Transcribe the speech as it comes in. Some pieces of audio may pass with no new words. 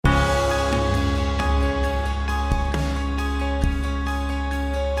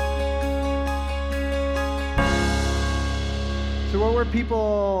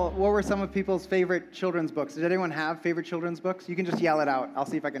What were some of people's favorite children's books? Did anyone have favorite children's books? You can just yell it out. I'll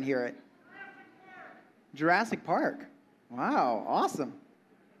see if I can hear it. Jurassic Park. Wow, awesome.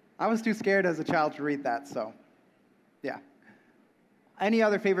 I was too scared as a child to read that, so yeah. Any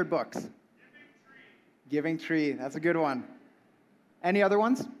other favorite books? Giving Tree, that's a good one. Any other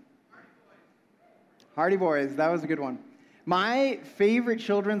ones? Hardy Boys, that was a good one. My favorite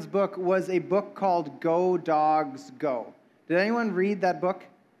children's book was a book called Go Dogs Go. Did anyone read that book?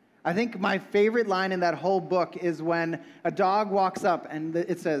 I think my favorite line in that whole book is when a dog walks up and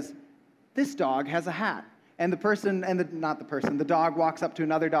it says, "This dog has a hat." And the dog walks up to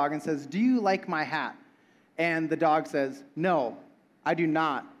another dog and says, "Do you like my hat?" And the dog says, "No, I do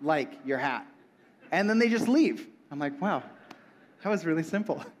not like your hat." And then they just leave. I'm like, wow, that was really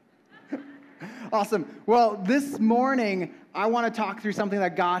simple. Awesome. Well, this morning, I want to talk through something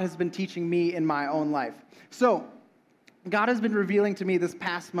that God has been teaching me in my own life. So, God has been revealing to me this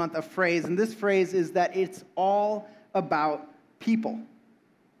past month a phrase, and this phrase is that it's all about people.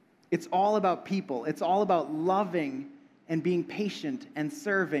 It's all about people. It's all about loving and being patient and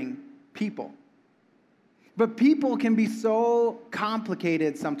serving people. But people can be so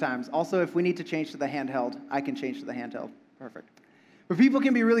complicated sometimes. Also, if we need to change to the handheld, I can change to the handheld. Perfect. But people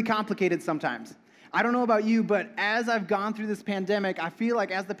can be really complicated sometimes. I don't know about you, but as I've gone through this pandemic, I feel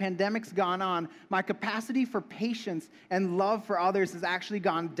like as the pandemic's gone on, my capacity for patience and love for others has actually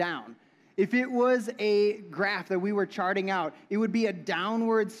gone down. If it was a graph that we were charting out, it would be a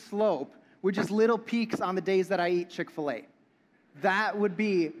downward slope with just little peaks on the days that I eat Chick-fil-A. That would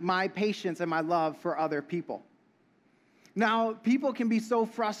be my patience and my love for other people. Now, people can be so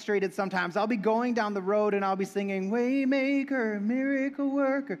frustrated sometimes. I'll be going down the road and I'll be singing, "Waymaker, miracle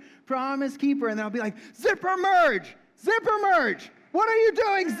worker, promise keeper," and then I'll be like, "Zipper merge! Zipper merge! What are you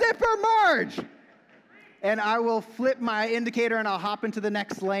doing? Zipper merge!" And I will flip my indicator and I'll hop into the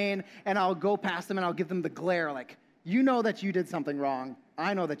next lane and I'll go past them and I'll give them the glare like, "You know that you did something wrong.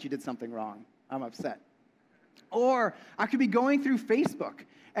 I know that you did something wrong. I'm upset." Or I could be going through Facebook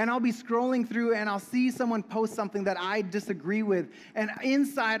and I'll be scrolling through and I'll see someone post something that I disagree with. And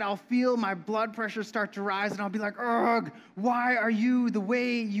inside I'll feel my blood pressure start to rise and I'll be like, "Ugh, why are you the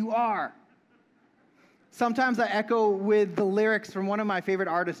way you are?" Sometimes I echo with the lyrics from one of my favorite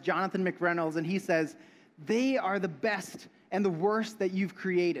artists, Jonathan McReynolds, and he says, "They are the best and the worst that you've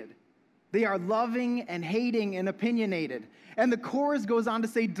created. They are loving and hating and opinionated." And the chorus goes on to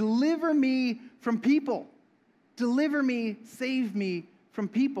say, "Deliver me from people. Deliver me, save me from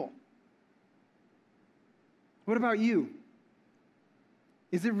people." What about you?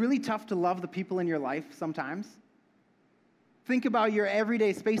 Is it really tough to love the people in your life sometimes? Think about your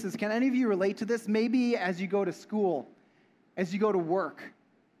everyday spaces. Can any of you relate to this? Maybe as you go to school, as you go to work,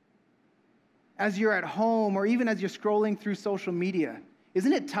 as you're at home, or even as you're scrolling through social media.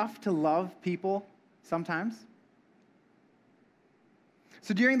 Isn't it tough to love people sometimes?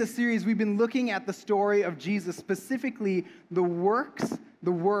 So during the series, we've been looking at the story of Jesus, specifically the works,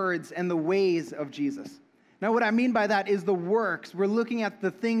 the words, and the ways of Jesus. Now, what I mean by that is the works. We're looking at the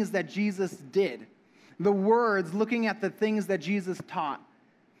things that Jesus did. The words, looking at the things that Jesus taught.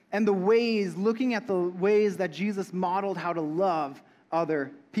 And the ways, looking at the ways that Jesus modeled how to love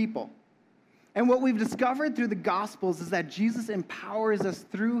other people. And what we've discovered through the Gospels is that Jesus empowers us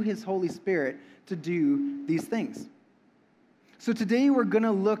through his Holy Spirit to do these things. So today we're going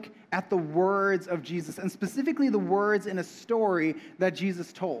to look at the words of Jesus, and specifically the words in a story that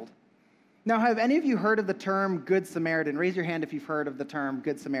Jesus told. Now, have any of you heard of the term Good Samaritan? Raise your hand if you've heard of the term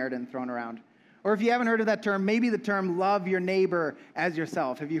Good Samaritan thrown around. Or if you haven't heard of that term, maybe the term love your neighbor as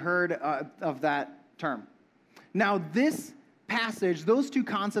yourself. Have you heard of that term? Now, this passage, those two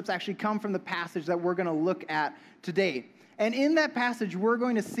concepts actually come from the passage that we're going to look at today. And in that passage, we're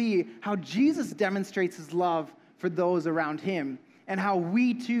going to see how Jesus demonstrates his love for those around him, and how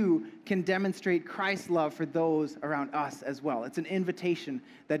we too can demonstrate Christ's love for those around us as well. It's an invitation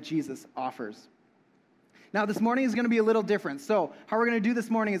that Jesus offers. Now, this morning is going to be a little different. So how we're going to do this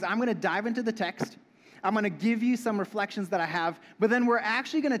morning is I'm going to dive into the text. I'm going to give you some reflections that I have, but then we're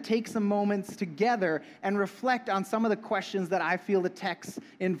actually going to take some moments together and reflect on some of the questions that I feel the text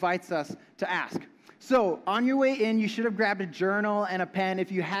invites us to ask. So on your way in, you should have grabbed a journal and a pen.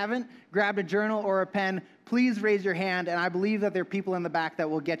 If you haven't grabbed a journal or a pen, please raise your hand, and I believe that there are people in the back that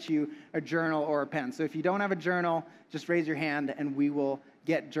will get you a journal or a pen. So if you don't have a journal, just raise your hand, and we will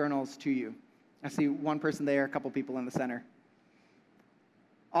get journals to you. I see one person there, a couple people in the center.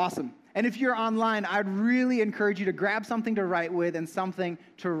 Awesome. And if you're online, I'd really encourage you to grab something to write with and something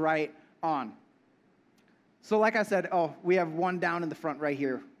to write on. So like I said, we have one down in the front right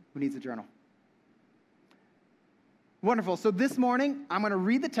here who needs a journal. Wonderful. So this morning, I'm going to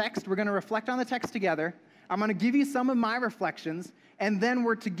read the text. We're going to reflect on the text together. I'm going to give you some of my reflections, and then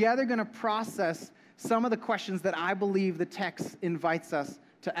we're together going to process some of the questions that I believe the text invites us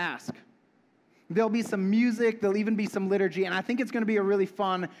to ask. There'll be some music, there'll even be some liturgy, and I think it's going to be a really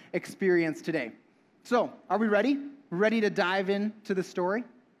fun experience today. So, are we ready? Ready to dive into the story?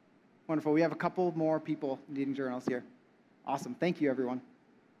 Wonderful. We have a couple more people needing journals here. Awesome. Thank you, everyone.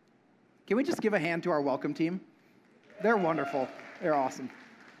 Can we just give a hand to our welcome team? They're wonderful. They're awesome.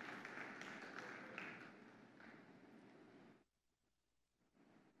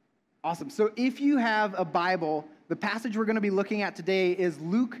 Awesome. So if you have a Bible, the passage we're going to be looking at today is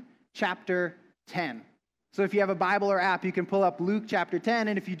Luke chapter 10. So if you have a Bible or app, you can pull up Luke chapter 10,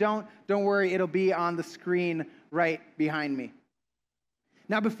 and if you don't worry, it'll be on the screen right behind me.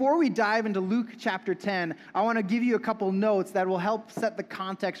 Now, before we dive into Luke chapter 10, I want to give you a couple notes that will help set the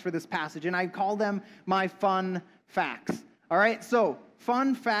context for this passage, and I call them my fun facts. All right, so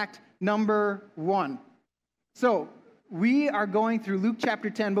fun fact number 1. So we are going through Luke chapter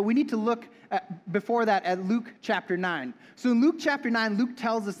 10, but we need to look before that at Luke chapter 9. So in Luke chapter 9, Luke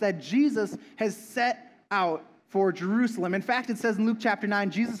tells us that Jesus has set out for Jerusalem. In fact, it says in Luke chapter 9,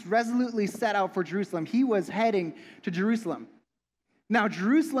 Jesus resolutely set out for Jerusalem. He was heading to Jerusalem. Now,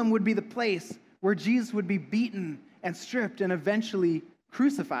 Jerusalem would be the place where Jesus would be beaten and stripped and eventually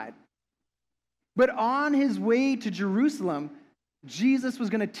crucified. But on his way to Jerusalem, Jesus was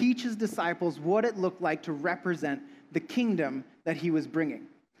going to teach his disciples what it looked like to represent the kingdom that he was bringing.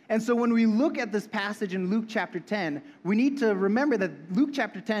 And so when we look at this passage in Luke chapter 10, we need to remember that Luke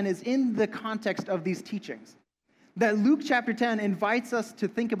chapter 10 is in the context of these teachings. That Luke chapter 10 invites us to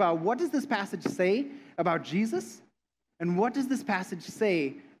think about, what does this passage say about Jesus? And what does this passage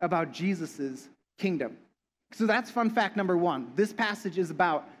say about Jesus' kingdom? So that's fun fact number 1. This passage is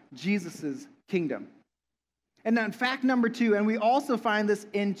about Jesus' kingdom. And then fact number 2, and we also find this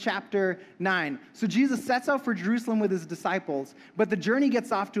in chapter 9. So Jesus sets out for Jerusalem with his disciples, but the journey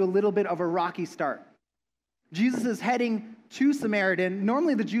gets off to a little bit of a rocky start. Jesus is heading to Samaritan.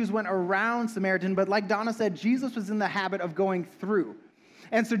 Normally the Jews went around Samaritan, but like Donna said, Jesus was in the habit of going through.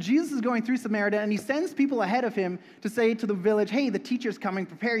 And so Jesus is going through Samaritan, and he sends people ahead of him to say to the village, hey, the teacher's coming,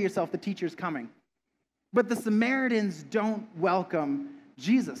 prepare yourself, the teacher's coming. But the Samaritans don't welcome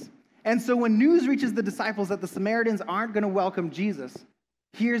Jesus. And so when news reaches the disciples that the Samaritans aren't going to welcome Jesus,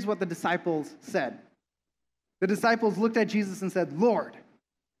 here's what the disciples said. The disciples looked at Jesus and said, Lord,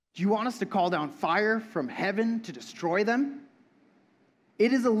 do you want us to call down fire from heaven to destroy them?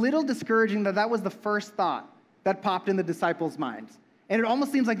 It is a little discouraging that was the first thought that popped in the disciples' minds. And it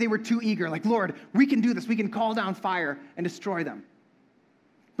almost seems like they were too eager, like, Lord, we can do this. We can call down fire and destroy them.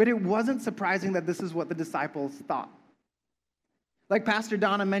 But it wasn't surprising that this is what the disciples thought. Like Pastor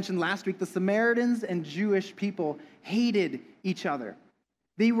Donna mentioned last week, the Samaritans and Jewish people hated each other.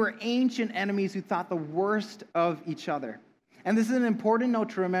 They were ancient enemies who thought the worst of each other. And this is an important note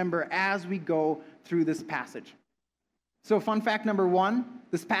to remember as we go through this passage. So fun fact number 1,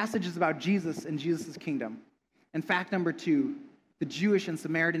 this passage is about Jesus and Jesus' kingdom. And fact number 2, the Jewish and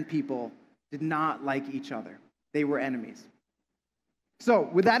Samaritan people did not like each other. They were enemies. So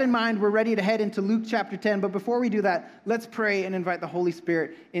with that in mind, we're ready to head into Luke chapter 10. But before we do that, let's pray and invite the Holy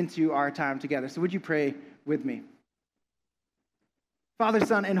Spirit into our time together. So would you pray with me? Father,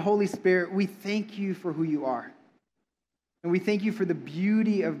 Son, and Holy Spirit, we thank you for who you are. And we thank you for the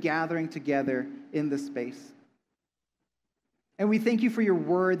beauty of gathering together in this space. And we thank you for your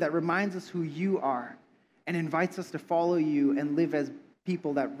word that reminds us who you are and invites us to follow you and live as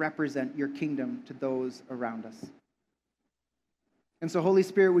people that represent your kingdom to those around us. And so, Holy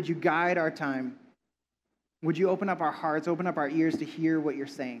Spirit, would you guide our time? Would you open up our hearts, open up our ears to hear what you're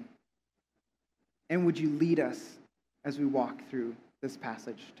saying? And would you lead us as we walk through this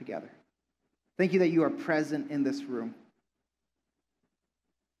passage together? Thank you that you are present in this room.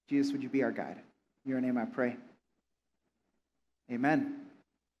 Jesus, would you be our guide? In your name I pray. Amen.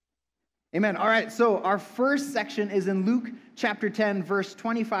 Amen. All right, so our first section is in Luke chapter 10, verse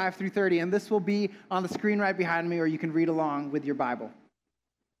 25 through 30, and this will be on the screen right behind me, or you can read along with your Bible.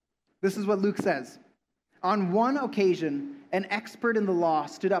 This is what Luke says. On one occasion, an expert in the law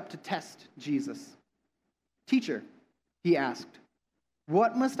stood up to test Jesus. Teacher, he asked,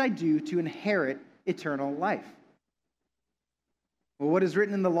 what must I do to inherit eternal life? Well, what is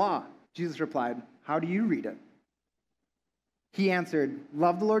written in the law? Jesus replied, how do you read it? He answered,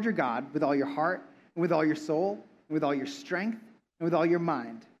 love the Lord your God with all your heart, and with all your soul, and with all your strength, and with all your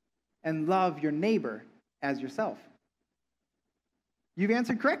mind, and love your neighbor as yourself. You've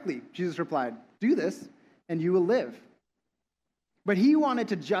answered correctly, Jesus replied. Do this, and you will live. But he wanted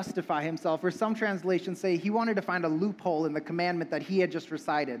to justify himself, or some translations say he wanted to find a loophole in the commandment that he had just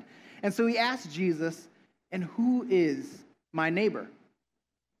recited. And so he asked Jesus, "And who is my neighbor?"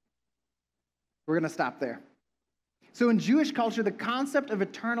 We're going to stop there. So in Jewish culture, the concept of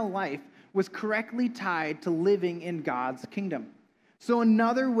eternal life was correctly tied to living in God's kingdom. So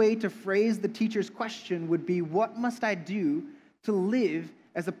another way to phrase the teacher's question would be, what must I do to live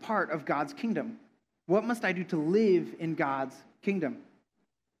as a part of God's kingdom? What must I do to live in God's kingdom?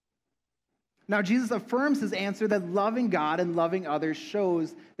 Now, Jesus affirms his answer that loving God and loving others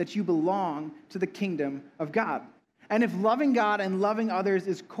shows that you belong to the kingdom of God. And if loving God and loving others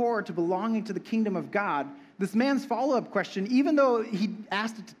is core to belonging to the kingdom of God, this man's follow-up question, even though he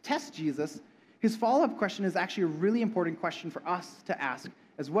asked it to test Jesus, his follow-up question is actually a really important question for us to ask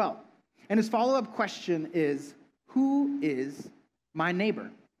as well. And his follow-up question is, who is my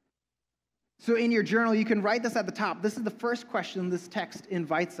neighbor? So in your journal, you can write this at the top. This is the first question this text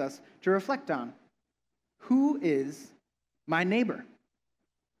invites us to reflect on. Who is my neighbor?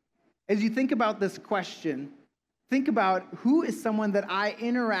 As you think about this question, think about who is someone that I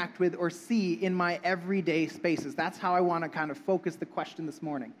interact with or see in my everyday spaces. That's how I want to kind of focus the question this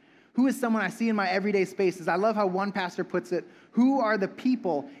morning. Who is someone I see in my everyday spaces? I love how one pastor puts it, who are the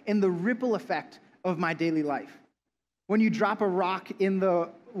people in the ripple effect of my daily life? When you drop a rock in the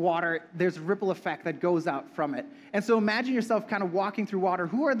water, there's a ripple effect that goes out from it. And so imagine yourself kind of walking through water.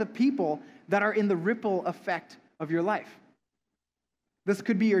 Who are the people that are in the ripple effect of your life? This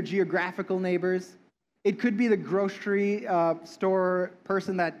could be your geographical neighbors. It could be the grocery store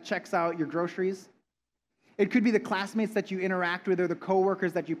person that checks out your groceries. It could be the classmates that you interact with or the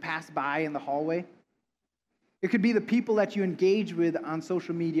coworkers that you pass by in the hallway. It could be the people that you engage with on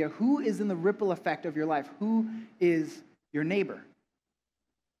social media. Who is in the ripple effect of your life? Who is your neighbor?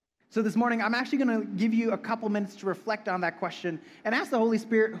 So this morning, I'm actually going to give you a couple minutes to reflect on that question and ask the Holy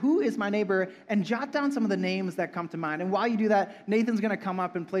Spirit, who is my neighbor? And jot down some of the names that come to mind. And while you do that, Nathan's going to come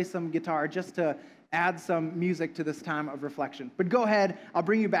up and play some guitar just to add some music to this time of reflection. But go ahead, I'll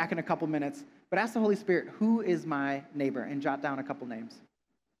bring you back in a couple minutes. But ask the Holy Spirit, who is my neighbor? And jot down a couple names.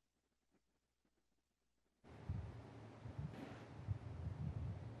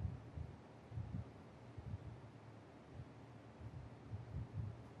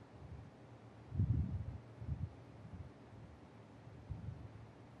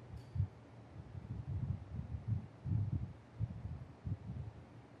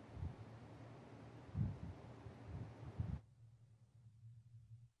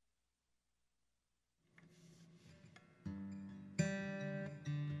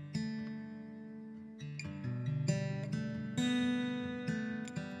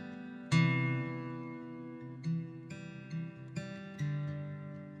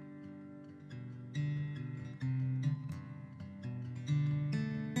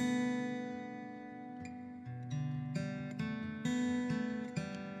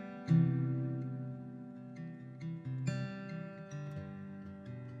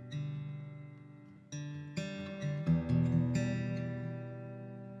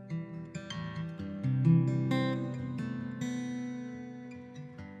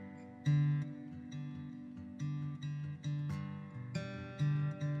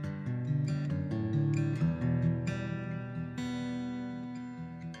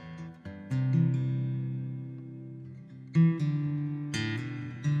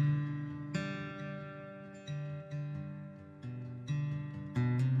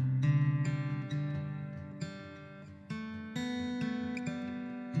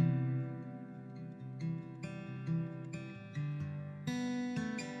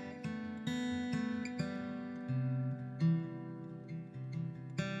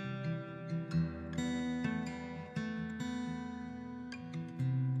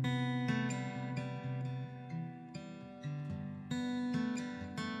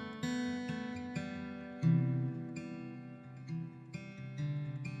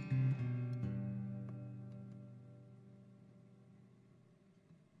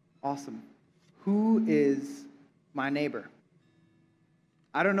 Awesome. Who is my neighbor?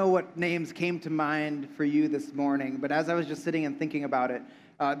 I don't know what names came to mind for you this morning, but as I was just sitting and thinking about it,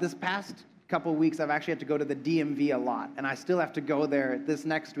 this past couple weeks I've actually had to go to the DMV a lot, and I still have to go there this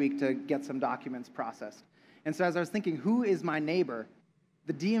next week to get some documents processed. And so as I was thinking, who is my neighbor?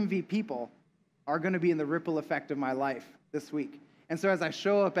 The DMV people are going to be in the ripple effect of my life this week. And so as I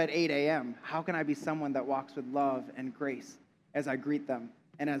show up at 8 a.m., how can I be someone that walks with love and grace as I greet them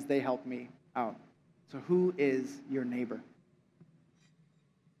and as they help me out? So who is your neighbor?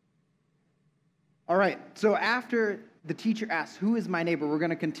 All right, so after the teacher asks, who is my neighbor, we're going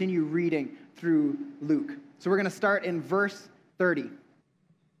to continue reading through Luke. So we're going to start in verse 30.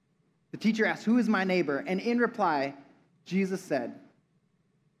 The teacher asked, "Who is my neighbor?" And in reply, Jesus said,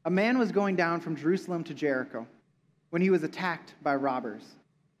 "A man was going down from Jerusalem to Jericho when he was attacked by robbers.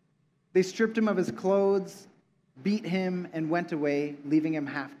 They stripped him of his clothes, beat him, and went away, leaving him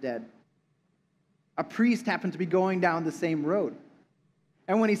half dead. A priest happened to be going down the same road,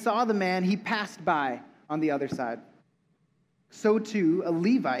 and when he saw the man, he passed by on the other side. So too, a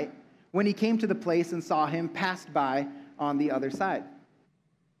Levite, when he came to the place and saw him, passed by on the other side.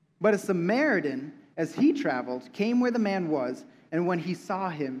 But a Samaritan, as he traveled, came where the man was, and when he saw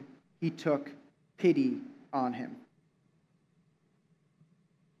him, he took pity on him."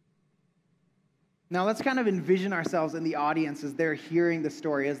 Now let's kind of envision ourselves in the audience as they're hearing the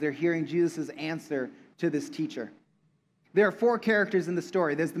story, as they're hearing Jesus' answer to this teacher. There are 4 characters in the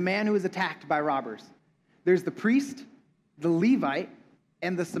story. There's the man who was attacked by robbers. There's the priest, the Levite,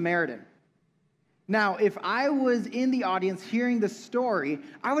 and the Samaritan. Now, if I was in the audience hearing the story,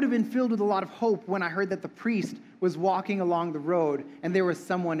 I would have been filled with a lot of hope when I heard that the priest was walking along the road and there was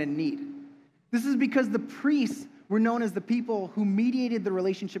someone in need. This is because the priests were known as the people who mediated the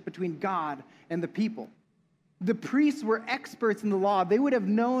relationship between God and the people. The priests were experts in the law. They would have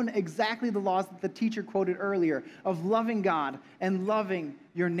known exactly the laws that the teacher quoted earlier of loving God and loving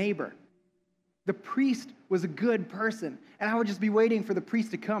your neighbor. The priest was a good person, and I would just be waiting for the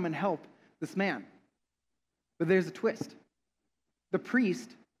priest to come and help this man. But there's a twist. The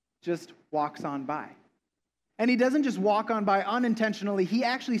priest just walks on by. And he doesn't just walk on by unintentionally. He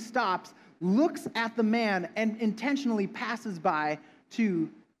actually stops, looks at the man, and intentionally passes by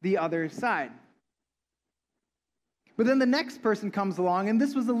to the other side. But then the next person comes along, and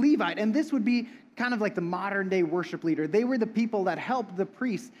this was a Levite, and this would be kind of like the modern-day worship leader. They were the people that helped the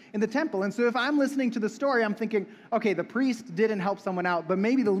priests in the temple. And so if I'm listening to the story, I'm thinking, okay, the priest didn't help someone out, but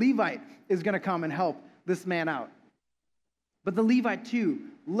maybe the Levite is going to come and help this man out. But the Levite, too,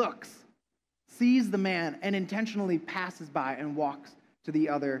 looks, sees the man, and intentionally passes by and walks to the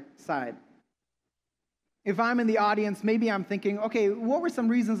other side. If I'm in the audience, maybe I'm thinking, okay, what were some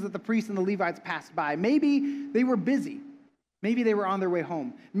reasons that the priests and the Levites passed by? Maybe they were busy. Maybe they were on their way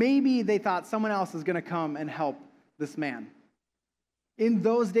home. Maybe they thought someone else is going to come and help this man. In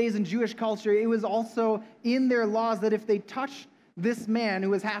those days in Jewish culture, it was also in their laws that if they touched this man who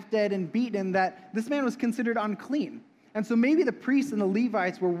was half dead and beaten, that this man was considered unclean. And so maybe the priests and the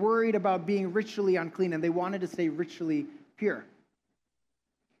Levites were worried about being ritually unclean, and they wanted to stay ritually pure.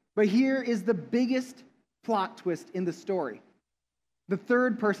 But here is the biggest plot twist in the story. The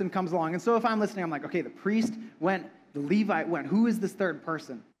third person comes along. And so if I'm listening, I'm like, okay, the priest went, the Levite went. Who is this third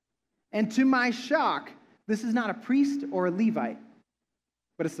person? And to my shock, this is not a priest or a Levite,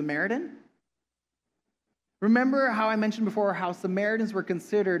 but a Samaritan. Remember how I mentioned before how Samaritans were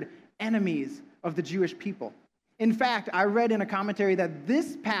considered enemies of the Jewish people. In fact, I read in a commentary that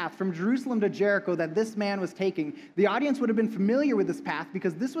this path from Jerusalem to Jericho that this man was taking, the audience would have been familiar with this path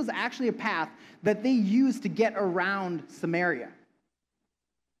because this was actually a path that they used to get around Samaria.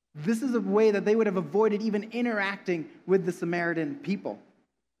 This is a way that they would have avoided even interacting with the Samaritan people.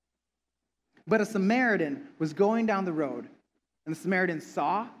 But a Samaritan was going down the road, and the Samaritan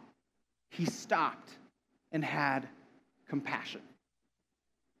saw, he stopped, and had compassion.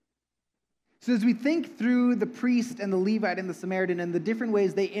 So as we think through the priest and the Levite and the Samaritan and the different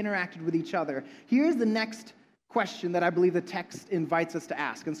ways they interacted with each other, here's the next question that I believe the text invites us to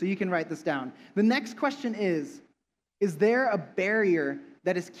ask. And so you can write this down. The next question is there a barrier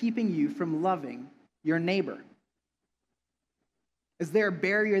that is keeping you from loving your neighbor? Is there a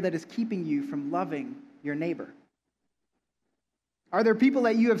barrier that is keeping you from loving your neighbor? Are there people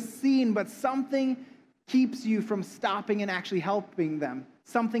that you have seen, but something keeps you from stopping and actually helping them?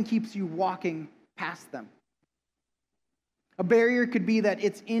 Something keeps you walking past them. A barrier could be that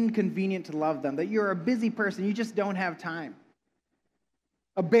it's inconvenient to love them, that you're a busy person, you just don't have time.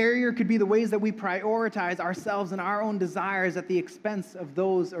 A barrier could be the ways that we prioritize ourselves and our own desires at the expense of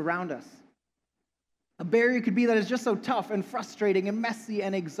those around us. A barrier could be that it's just so tough and frustrating and messy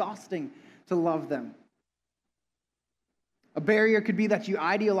and exhausting to love them. A barrier could be that you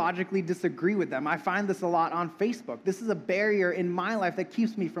ideologically disagree with them. I find this a lot on Facebook. This is a barrier in my life that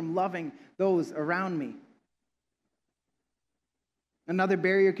keeps me from loving those around me. Another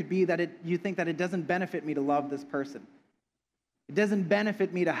barrier could be that you think that it doesn't benefit me to love this person. It doesn't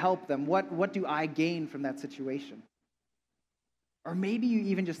benefit me to help them. What do I gain from that situation? Or maybe you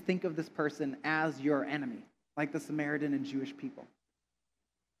even just think of this person as your enemy, like the Samaritan and Jewish people.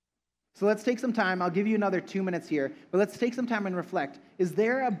 So let's take some time. I'll give you another 2 minutes here, but let's take some time and reflect. Is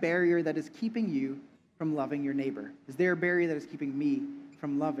there a barrier that is keeping you from loving your neighbor? Is there a barrier that is keeping me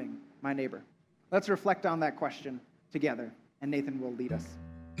from loving my neighbor? Let's reflect on that question together. and Nathan will lead us.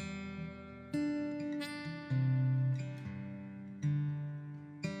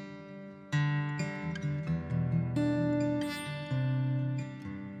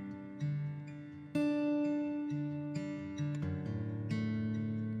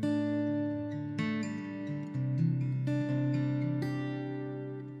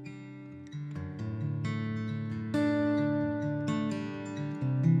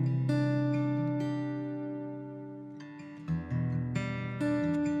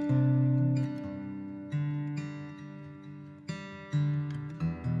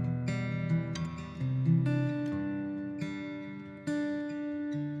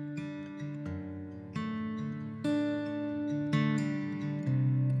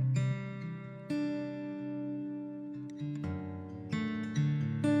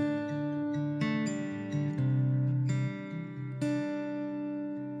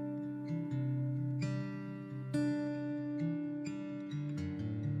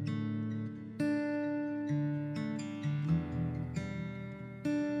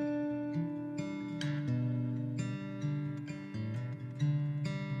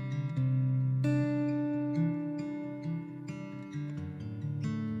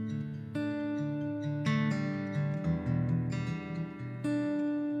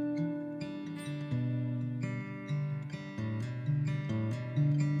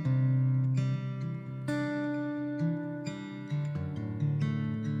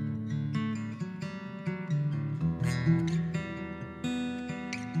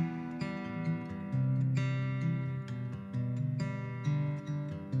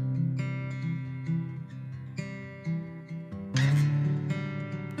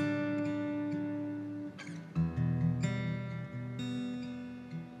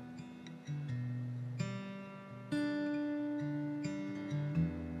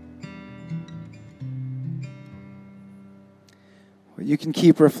 You can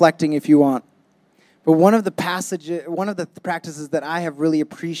keep reflecting if you want. But one of the practices that I have really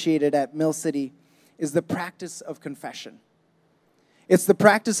appreciated at Mill City is the practice of confession. It's the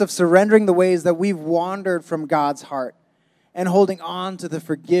practice of surrendering the ways that we've wandered from God's heart and holding on to the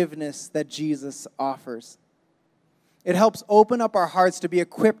forgiveness that Jesus offers. It helps open up our hearts to be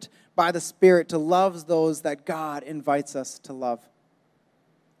equipped by the Spirit to love those that God invites us to love.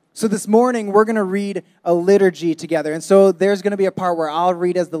 So this morning, we're going to read a liturgy together. And so there's going to be a part where I'll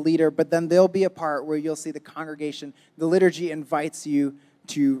read as the leader, but then there'll be a part where you'll see the congregation. The liturgy invites you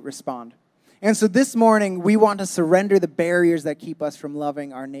to respond. And so this morning, we want to surrender the barriers that keep us from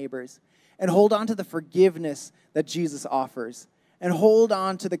loving our neighbors and hold on to the forgiveness that Jesus offers and hold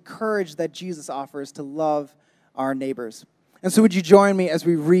on to the courage that Jesus offers to love our neighbors. And so would you join me as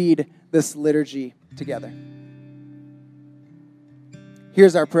we read this liturgy together?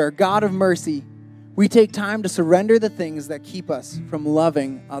 Here's our prayer. God of mercy, we take time to surrender the things that keep us from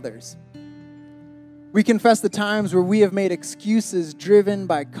loving others. We confess the times where we have made excuses driven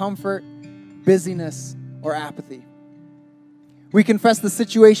by comfort, busyness, or apathy. We confess the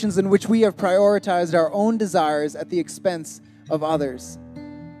situations in which we have prioritized our own desires at the expense of others.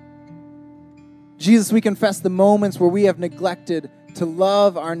 Jesus, we confess the moments where we have neglected to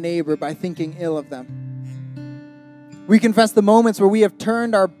love our neighbor by thinking ill of them. We confess the moments where we have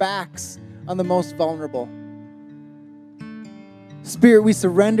turned our backs on the most vulnerable. Spirit, we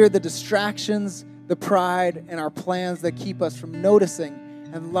surrender the distractions, the pride, and our plans that keep us from noticing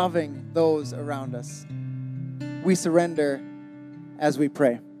and loving those around us. We surrender as we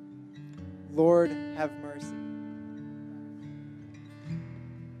pray. Lord, have mercy.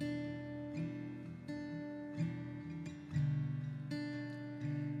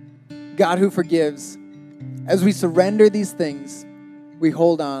 God who forgives, as we surrender these things, we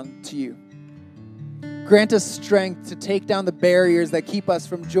hold on to you. Grant us strength to take down the barriers that keep us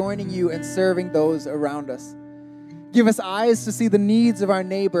from joining you and serving those around us. Give us eyes to see the needs of our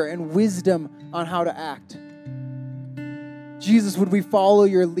neighbor and wisdom on how to act. Jesus, would we follow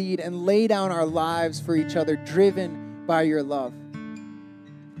your lead and lay down our lives for each other, driven by your love?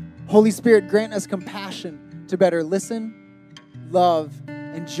 Holy Spirit, grant us compassion to better listen, love,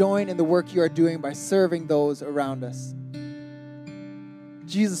 and join in the work you are doing by serving those around us.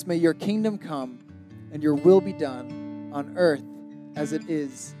 Jesus, may your kingdom come and your will be done on earth as it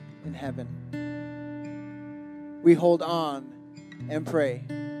is in heaven. We hold on and pray.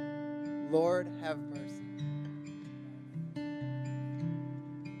 Lord, have mercy.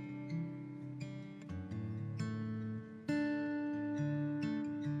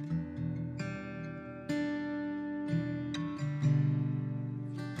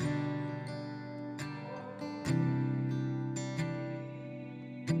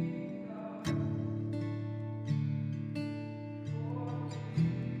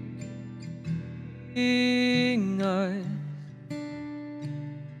 us,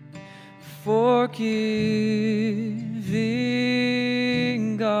 forgiving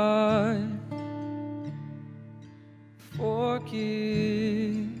God,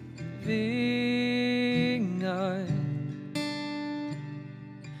 forgiving us,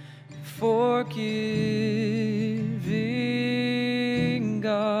 forgiving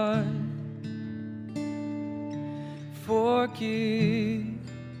God, forgiving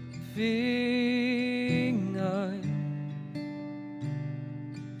us,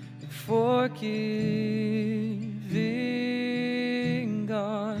 forgiving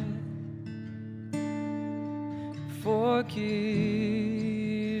God, forgiving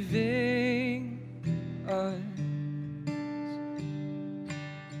us.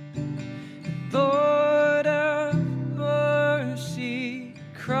 Lord of mercy,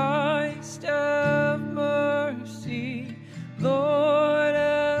 Christ of mercy, Lord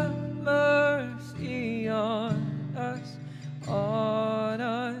of mercy on us, on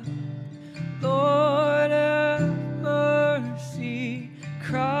us. Lord of mercy,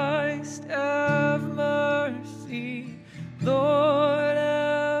 Christ of mercy, Lord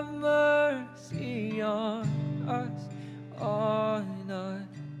of mercy on us, on us.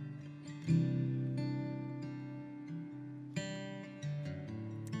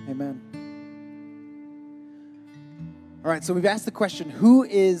 Amen. All right, so we've asked the question, who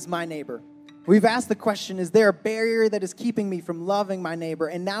is my neighbor? We've asked the question, is there a barrier that is keeping me from loving my neighbor?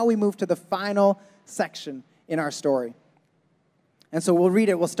 And now we move to the final section in our story. And so we'll read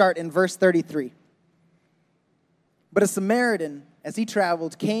it. We'll start in verse 33. But a Samaritan, as he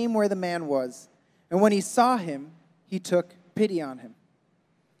traveled, came where the man was. And when he saw him, he took pity on him.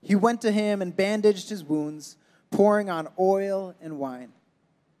 He went to him and bandaged his wounds, pouring on oil and wine.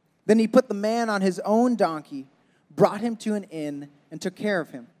 Then he put the man on his own donkey, brought him to an inn, and took care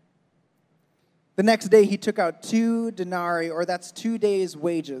of him. The next day he took out 2 denarii, or that's 2 days'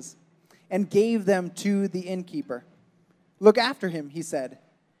 wages, and gave them to the innkeeper. Look after him, he said,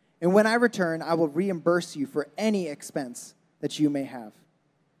 and when I return, I will reimburse you for any expense that you may have.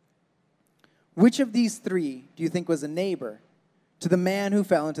 Which of these 3 do you think was a neighbor to the man who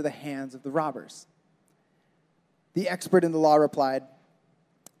fell into the hands of the robbers? The expert in the law replied,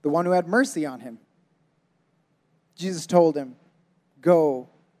 the one who had mercy on him. Jesus told him, go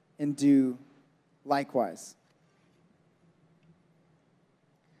and do likewise.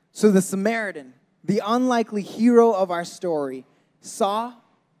 So the Samaritan, the unlikely hero of our story, saw,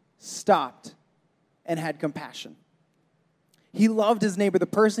 stopped, and had compassion. He loved his neighbor, the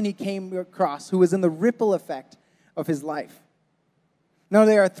person he came across, who was in the ripple effect of his life. Now,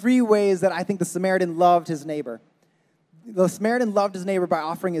 there are 3 ways that I think the Samaritan loved his neighbor. The Samaritan loved his neighbor by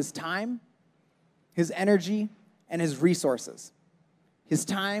offering his time, his energy, and his resources. His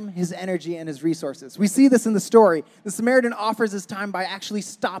time, his energy, and his resources. We see this in the story. The Samaritan offers his time by actually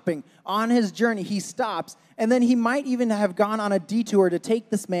stopping. On his journey, he stops, and then he might even have gone on a detour to take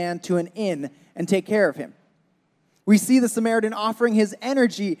this man to an inn and take care of him. We see the Samaritan offering his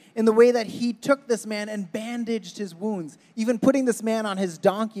energy in the way that he took this man and bandaged his wounds, even putting this man on his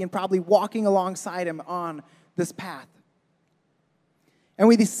donkey and probably walking alongside him on this path. And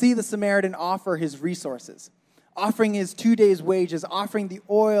we see the Samaritan offer his resources, offering his 2 days' wages, offering the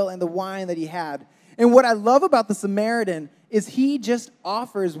oil and the wine that he had. And what I love about the Samaritan is he just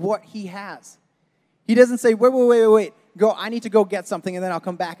offers what he has. He doesn't say, wait, go, I need to go get something and then I'll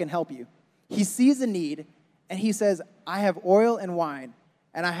come back and help you. He sees a need and he says, I have oil and wine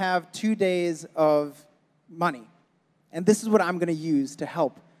and I have 2 days of money. And this is what I'm going to use to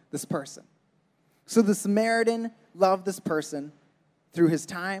help this person. So the Samaritan loved this person through his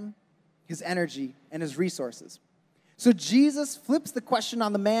time, his energy, and his resources. So Jesus flips the question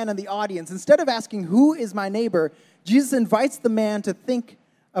on the man and the audience. Instead of asking, who is my neighbor, Jesus invites the man to think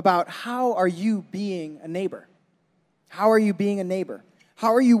about, how are you being a neighbor? How are you being a neighbor?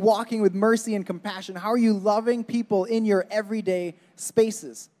 How are you walking with mercy and compassion? How are you loving people in your everyday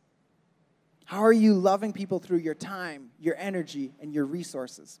spaces? How are you loving people through your time, your energy, and your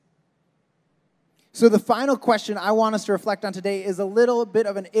resources? So the final question I want us to reflect on today is a little bit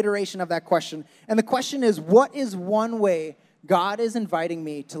of an iteration of that question. And the question is, what is one way God is inviting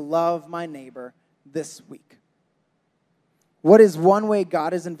me to love my neighbor this week? What is one way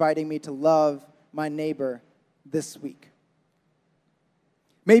God is inviting me to love my neighbor this week?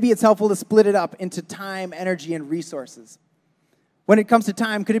 Maybe it's helpful to split it up into time, energy, and resources. When it comes to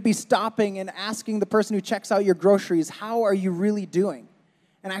time, could it be stopping and asking the person who checks out your groceries, how are you really doing?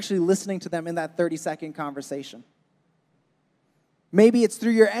 And actually listening to them in that 30-second conversation. Maybe it's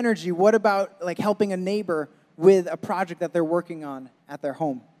through your energy. What about like helping a neighbor with a project that they're working on at their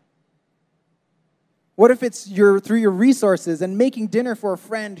home? What if it's through your resources and making dinner for a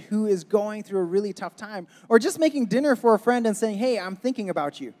friend who is going through a really tough time? Or just making dinner for a friend and saying, hey, I'm thinking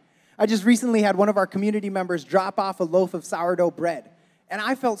about you. I just recently had one of our community members drop off a loaf of sourdough bread, and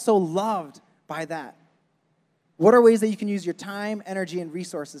I felt so loved by that. What are ways that you can use your time, energy, and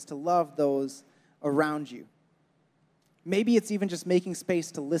resources to love those around you? Maybe it's even just making space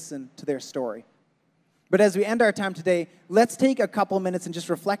to listen to their story. But as we end our time today, let's take a couple minutes and just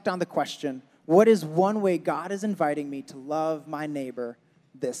reflect on the question, what is one way God is inviting me to love my neighbor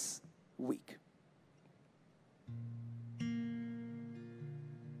this week?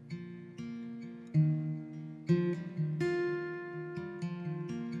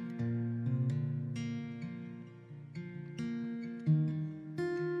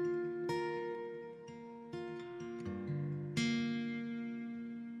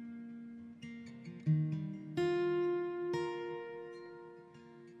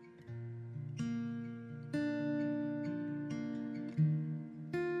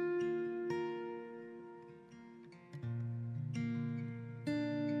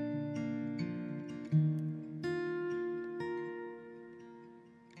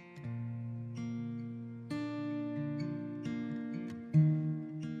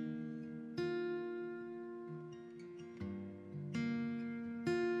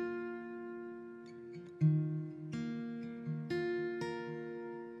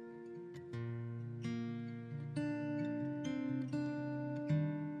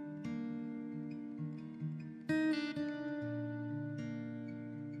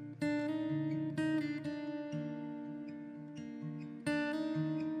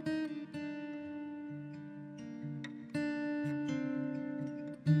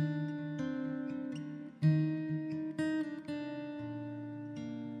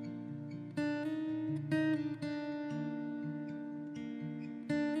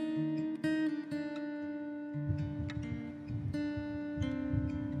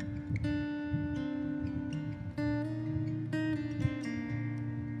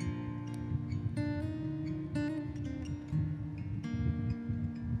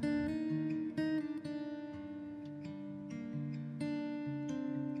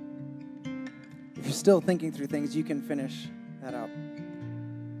 If you're still thinking through things, you can finish that up.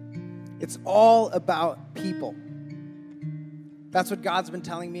 It's all about people. That's what God's been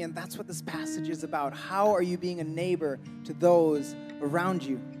telling me, and that's what this passage is about. How are you being a neighbor to those around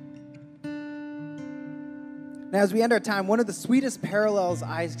you? Now, as we end our time, one of the sweetest parallels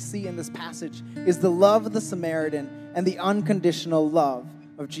I see in this passage is the love of the Samaritan and the unconditional love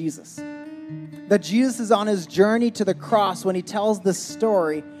of Jesus. That Jesus is on his journey to the cross when he tells this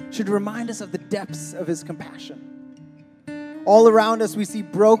story should remind us of the depths of his compassion. All around us, we see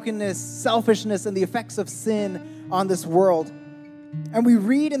brokenness, selfishness, and the effects of sin on this world. And we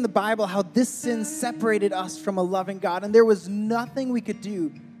read in the Bible how this sin separated us from a loving God, and there was nothing we could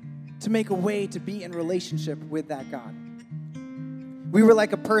do to make a way to be in relationship with that God. We were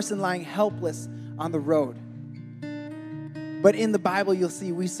like a person lying helpless on the road. But in the Bible, you'll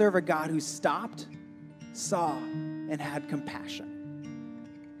see we serve a God who stopped, saw, and had compassion.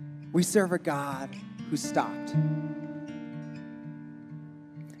 We serve a God who stopped.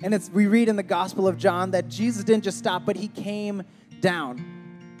 And we read in the Gospel of John that Jesus didn't just stop, but he came down.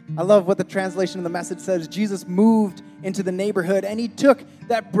 I love what the translation of the Message says. Jesus moved into the neighborhood, and he took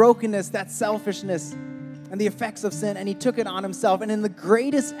that brokenness, that selfishness, and the effects of sin, and he took it on himself. And in the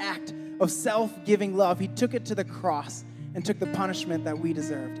greatest act of self-giving love, he took it to the cross and took the punishment that we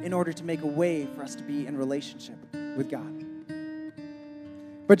deserved in order to make a way for us to be in relationship with God.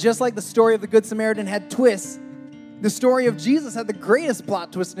 But just like the story of the Good Samaritan had twists, the story of Jesus had the greatest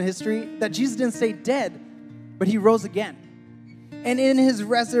plot twist in history, that Jesus didn't stay dead, but he rose again. And in his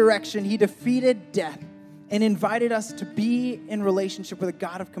resurrection, he defeated death and invited us to be in relationship with a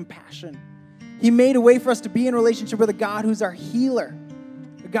God of compassion. He made a way for us to be in relationship with a God who's our healer,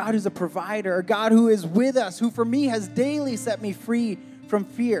 a God who's a provider, a God who is with us, who for me has daily set me free from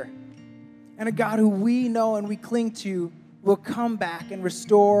fear, and a God who we know and we cling to will come back and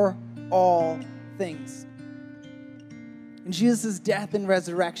restore all things. In Jesus' death and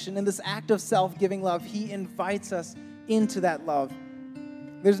resurrection, in this act of self-giving love, he invites us into that love.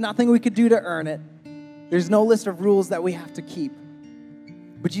 There's nothing we could do to earn it. There's no list of rules that we have to keep.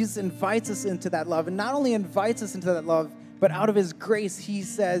 But Jesus invites us into that love, and not only invites us into that love, but out of his grace, he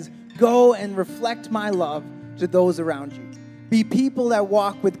says, go and reflect my love to those around you. Be people that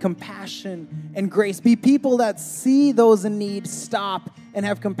walk with compassion and grace. Be people that see those in need, stop, and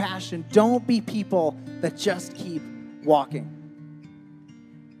have compassion. Don't be people that just keep walking.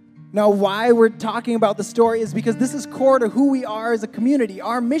 Now, why we're talking about the story is because this is core to who we are as a community.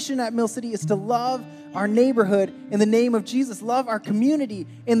 Our mission at Mill City is to love our neighborhood in the name of Jesus, love our community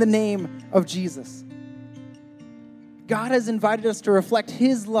in the name of Jesus. God has invited us to reflect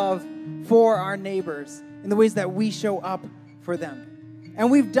his love for our neighbors in the ways that we show up for them. And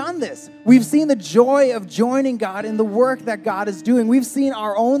we've done this. We've seen the joy of joining God in the work that God is doing. We've seen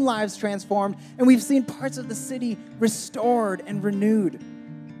our own lives transformed, and we've seen parts of the city restored and renewed.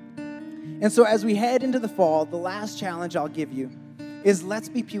 And so as we head into the fall, the last challenge I'll give you is let's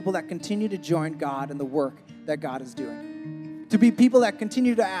be people that continue to join God in the work that God is doing. To be people that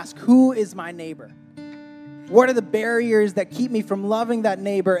continue to ask, who is my neighbor? What are the barriers that keep me from loving that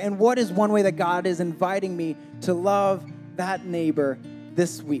neighbor? And what is one way that God is inviting me to love that neighbor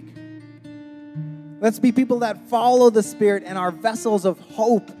this week? Let's be people that follow the Spirit and are vessels of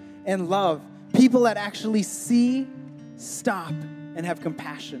hope and love. People that actually see, stop, and have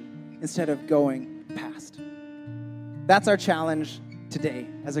compassion instead of going past. That's our challenge today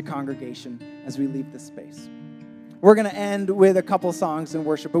as a congregation as we leave this space. We're going to end with a couple songs in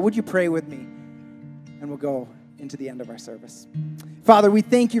worship, but would you pray with me? And we'll go into the end of our service. Father, we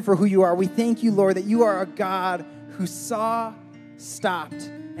thank you for who you are. We thank you, Lord, that you are a God who saw, stopped,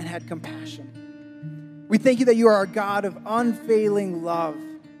 and had compassion. We thank you that you are a God of unfailing love,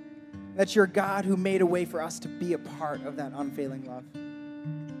 that you're a God who made a way for us to be a part of that unfailing love.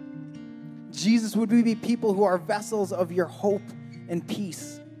 Jesus, would we be people who are vessels of your hope and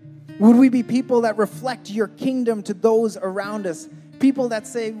peace? Would we be people that reflect your kingdom to those around us? People that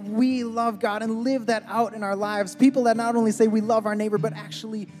say we love God and live that out in our lives. People that not only say we love our neighbor, but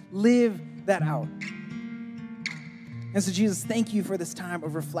actually live that out. And so, Jesus, thank you for this time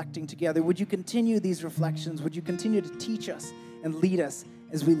of reflecting together. Would you continue these reflections? Would you continue to teach us and lead us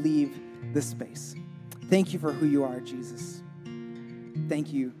as we leave this space? Thank you for who you are, Jesus.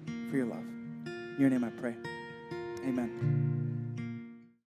 Thank you for your love. In your name I pray. Amen.